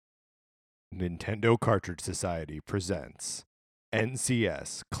Nintendo Cartridge Society presents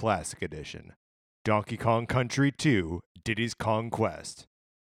NCS Classic Edition Donkey Kong Country 2 Diddy's Kong Quest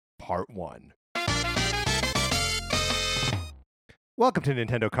Part 1. Welcome to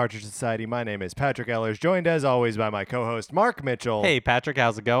Nintendo Cartridge Society. My name is Patrick Ellers, joined as always by my co-host Mark Mitchell. Hey, Patrick,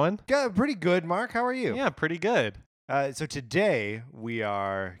 how's it going? Pretty good, Mark. How are you? Yeah, pretty good. So today we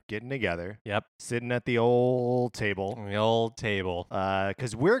are getting together. Yep. Sitting at the old table. The old table.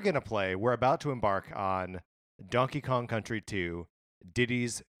 Because we're about to embark on Donkey Kong Country 2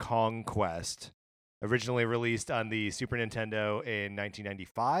 Diddy's Kong Quest, originally released on the Super Nintendo in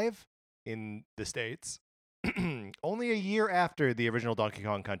 1995 in the States, only a year after the original Donkey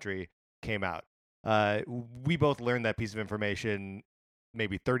Kong Country came out. We both learned that piece of information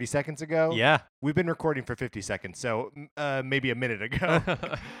maybe 30 seconds ago. Yeah. We've been recording for 50 seconds, so maybe a minute ago.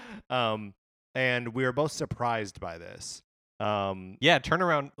 And we were both surprised by this. Yeah,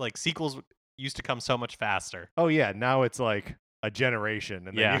 turnaround, like, sequels used to come so much faster. Oh, yeah. Now it's like a generation,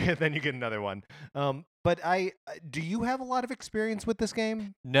 and then you get another one. But do you have a lot of experience with this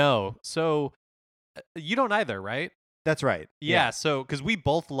game? No. So, you don't either, right? That's right. Yeah, so, because we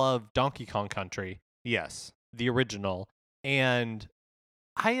both love Donkey Kong Country, Yes. the original, and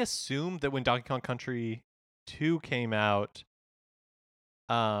I assumed that when Donkey Kong Country 2 came out,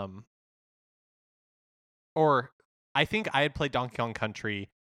 or I think I had played Donkey Kong Country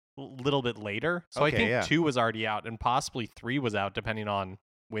a little bit later. So Okay, I think yeah. 2 was already out and possibly 3 was out depending on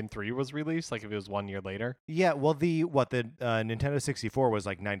when 3 was released, like if it was 1 year later. Yeah, well, the Nintendo 64 was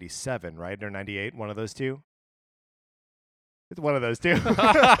like 97, right? Or 98, one of those two? It's one of those two.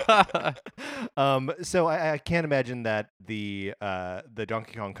 So I can't imagine that the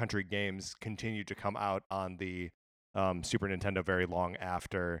Donkey Kong Country games continued to come out on the Super Nintendo very long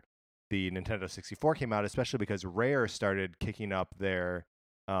after the Nintendo 64 came out, especially because Rare started kicking up their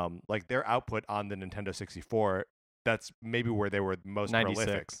output on the Nintendo 64. That's maybe where they were most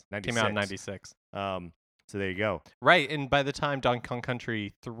prolific. 96. Came out in 96. So there you go. Right, and by the time Donkey Kong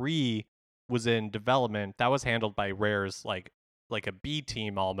Country 3 was in development, that was handled by Rare's like a B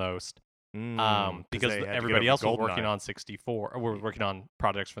team almost. Because everybody else was working on 64, or were working on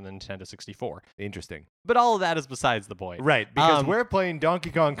projects for the Nintendo 64. Interesting. But all of that is besides the point. Right, because we're playing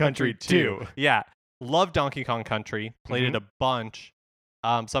Donkey Kong Country 2. Yeah. Love Donkey Kong Country. Played it a bunch.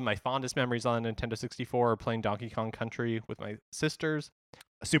 Some of my fondest memories on the Nintendo 64 are playing Donkey Kong Country with my sisters.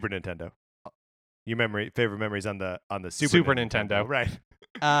 Super Nintendo. Your favorite memories on the Super Nintendo. Right.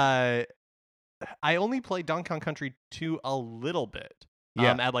 I only played Donkey Kong Country 2 a little bit.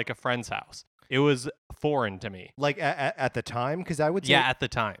 Yeah. At like a friend's house. It was foreign to me. Like at the time, because I would say Yeah, at the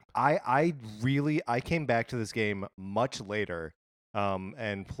time. I came back to this game much later,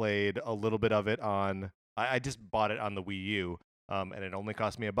 and played a little bit of it on. I just bought it on the Wii U, and it only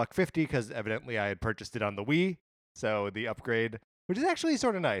cost me $1.50 because evidently I had purchased it on the Wii. So the upgrade, which is actually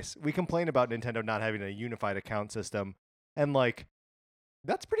sort of nice. We complain about Nintendo not having a unified account system, and like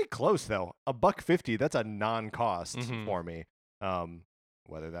that's pretty close though. $1.50, that's a non-cost for me.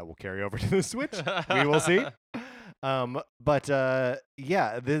 Whether that will carry over to the Switch, we will see. But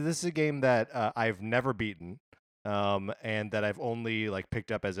this is a game that I've never beaten, and that I've only like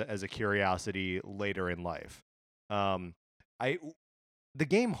picked up as a curiosity later in life. The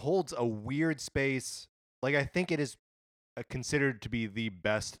game holds a weird space. Like I think it is considered to be the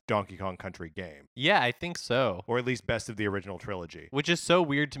best Donkey Kong Country game. Yeah, I think so. Or at least best of the original trilogy. Which is so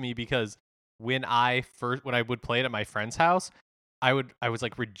weird to me because when I would play it at my friend's house, I was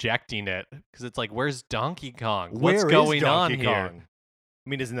like rejecting it because it's like, where's Donkey Kong? What's going on here? I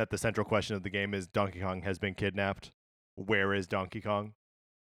mean, isn't that the central question of the game? Is Donkey Kong has been kidnapped? Where is Donkey Kong?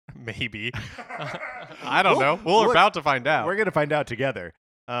 Maybe. I don't know. We're about to find out. We're gonna find out together.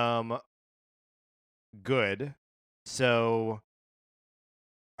 Good. So,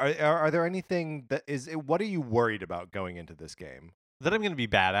 are there anything that is? What are you worried about going into this game? That I'm gonna be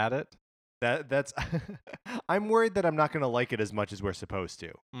bad at it. That's I'm worried that I'm not going to like it as much as we're supposed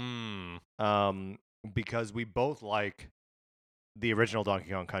to. Because we both like the original Donkey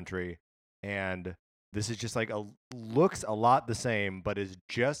Kong Country, and this is just like looks a lot the same, but is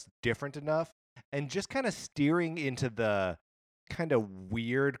just different enough, and just kind of steering into the kind of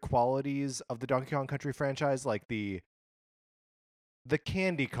weird qualities of the Donkey Kong Country franchise, like the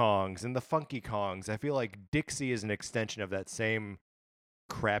Candy Kongs and the Funky Kongs. I feel like Dixie is an extension of that same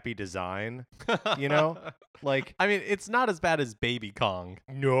crappy design, you know? Like, I mean, it's not as bad as Baby Kong,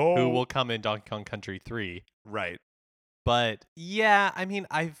 no, who will come in Donkey Kong Country 3. Right. But yeah, I mean,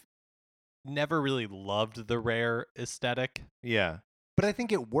 I've never really loved the Rare aesthetic. Yeah. But I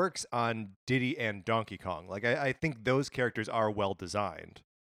think it works on Diddy and Donkey Kong. Like, I think those characters are well designed.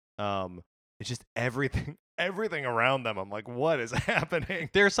 It's just everything around them. I'm like, what is happening?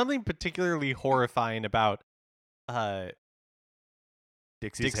 There's something particularly horrifying about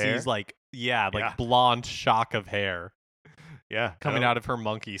Dixie's hair? like blonde shock of hair. Yeah. Coming out of her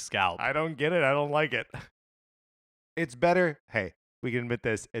monkey scalp. I don't get it. I don't like it. It's better. Hey, we can admit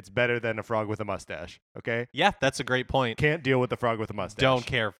this. It's better than a frog with a mustache. Okay? Yeah, that's a great point. Can't deal with the frog with a mustache. Don't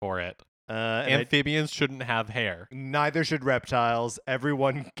care for it. Amphibians shouldn't have hair. Neither should reptiles.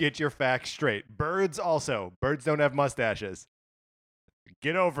 Everyone get your facts straight. Birds also. Birds don't have mustaches.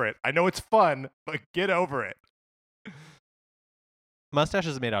 Get over it. I know it's fun, but get over it.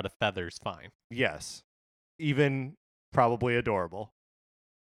 Mustaches made out of feathers, fine. Yes. Even probably adorable.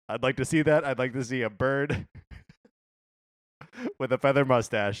 I'd like to see that. I'd like to see a bird with a feather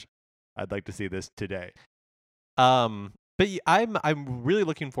mustache. I'd like to see this today. But I'm really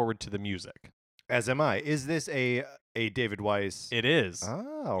looking forward to the music. As am I. Is this a David Wise? It is.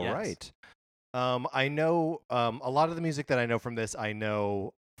 Oh, yes. Right. I know a lot of the music that I know from this. I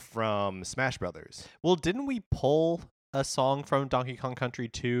know from Smash Brothers. Well, didn't we pull a song from Donkey Kong Country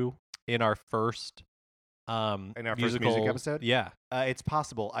 2 in our first first music episode? Yeah. It's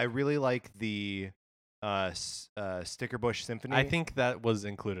possible. I really like the Stickerbush Symphony. I think that was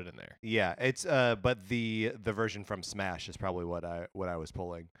included in there. Yeah, it's but the version from Smash is probably what I was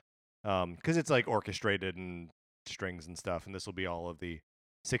pulling, because it's like orchestrated and strings and stuff, and this will be all of the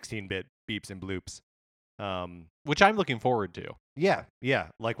 16-bit beeps and bloops, which I'm looking forward to. Yeah,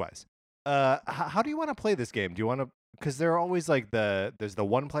 likewise. How do you want to play this game? Do you want to? Because there are always like there's the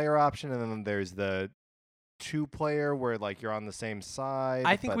 1-player option, and then there's the 2-player where like you're on the same side.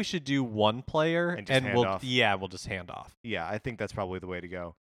 I think we should do 1-player and we'll just hand off. Yeah, I think that's probably the way to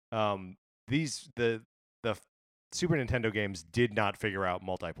go. The Super Nintendo games did not figure out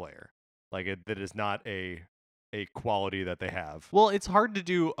multiplayer. Like that is not a quality that they have. Well, it's hard to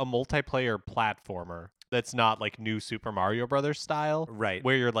do a multiplayer platformer that's not like new Super Mario Brothers style, right?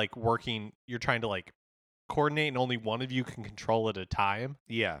 Where you're like you're trying to like coordinate and only one of you can control at a time.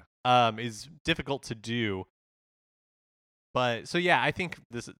 Yeah. Is difficult to do. But so yeah, I think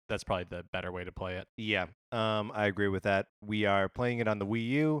that's probably the better way to play it. Yeah. I agree with that. We are playing it on the Wii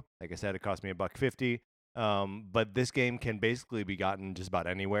U. Like I said, it cost me $1.50. But this game can basically be gotten just about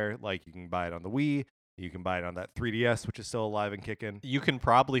anywhere. Like you can buy it on the Wii. You can buy it on that 3DS, which is still alive and kicking. You can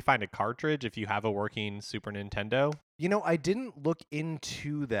probably find a cartridge if you have a working Super Nintendo. You know, I didn't look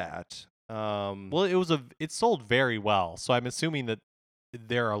into that. Well, it sold very well, so I'm assuming that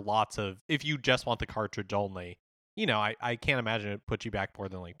there are lots of, if you just want the cartridge only, you know, I can't imagine it puts you back more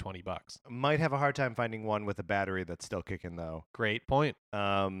than like $20. Might have a hard time finding one with a battery that's still kicking though. Great point.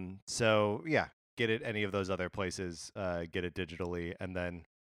 So yeah, get it any of those other places, get it digitally, and then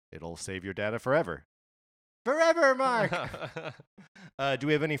it'll save your data forever. Forever, Mark! Do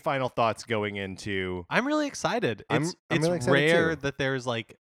we have any final thoughts going into... I'm really excited. It's really excited rare too. that there's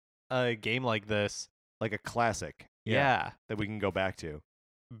like a game like this. Like a classic. Yeah. That we can go back to.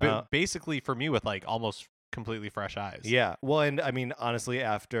 Basically for me with like almost completely fresh eyes. Yeah. Well, and I mean, honestly,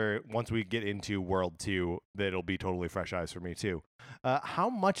 once we get into World 2, it'll be totally fresh eyes for me too. How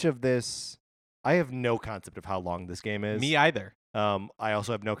much of this... I have no concept of how long this game is. Me either. I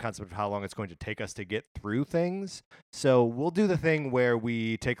also have no concept of how long it's going to take us to get through things. So we'll do the thing where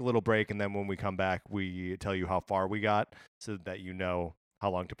we take a little break, and then when we come back, we tell you how far we got so that you know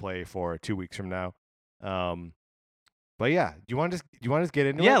how long to play for 2 weeks from now. But yeah, do you want to get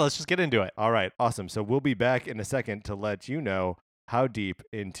into it? Yeah, let's just get into it. All right, awesome. So we'll be back in a second to let you know how deep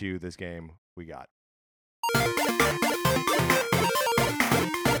into this game we got.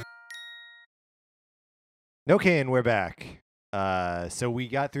 Okay, and we're back. So we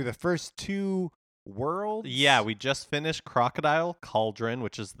got through the first 2 worlds. Yeah, we just finished Crocodile Cauldron,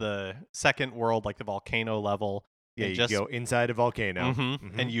 which is the second world, like the volcano level. Yeah, you go inside a volcano.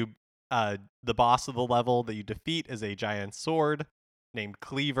 Mm-hmm. And you, the boss of the level that you defeat is a giant sword named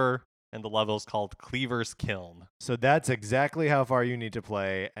Cleaver, and the level is called Cleaver's Kiln. So that's exactly how far you need to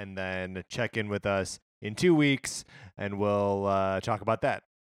play, and then check in with us in 2 weeks, and we'll talk about that.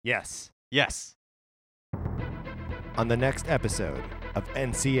 Yes. Yes. On the next episode of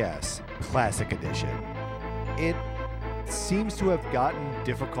NCS Classic Edition, it seems to have gotten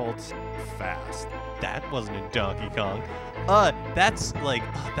difficult fast. That wasn't in Donkey Kong. That's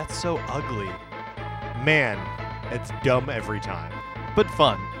so ugly. Man, it's dumb every time. But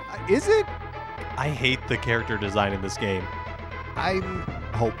fun. Is it? I hate the character design in this game. I'm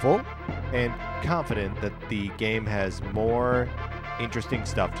hopeful and confident that the game has more interesting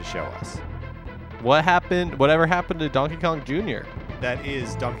stuff to show us. Whatever happened to Donkey Kong Jr.? That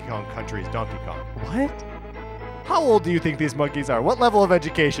is Donkey Kong Country's Donkey Kong. What? How old do you think these monkeys are? What level of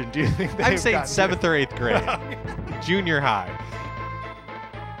education do you think they've I'm saying 7th or 8th grade. Junior high.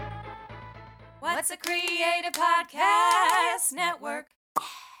 What's a Creative Podcast Network?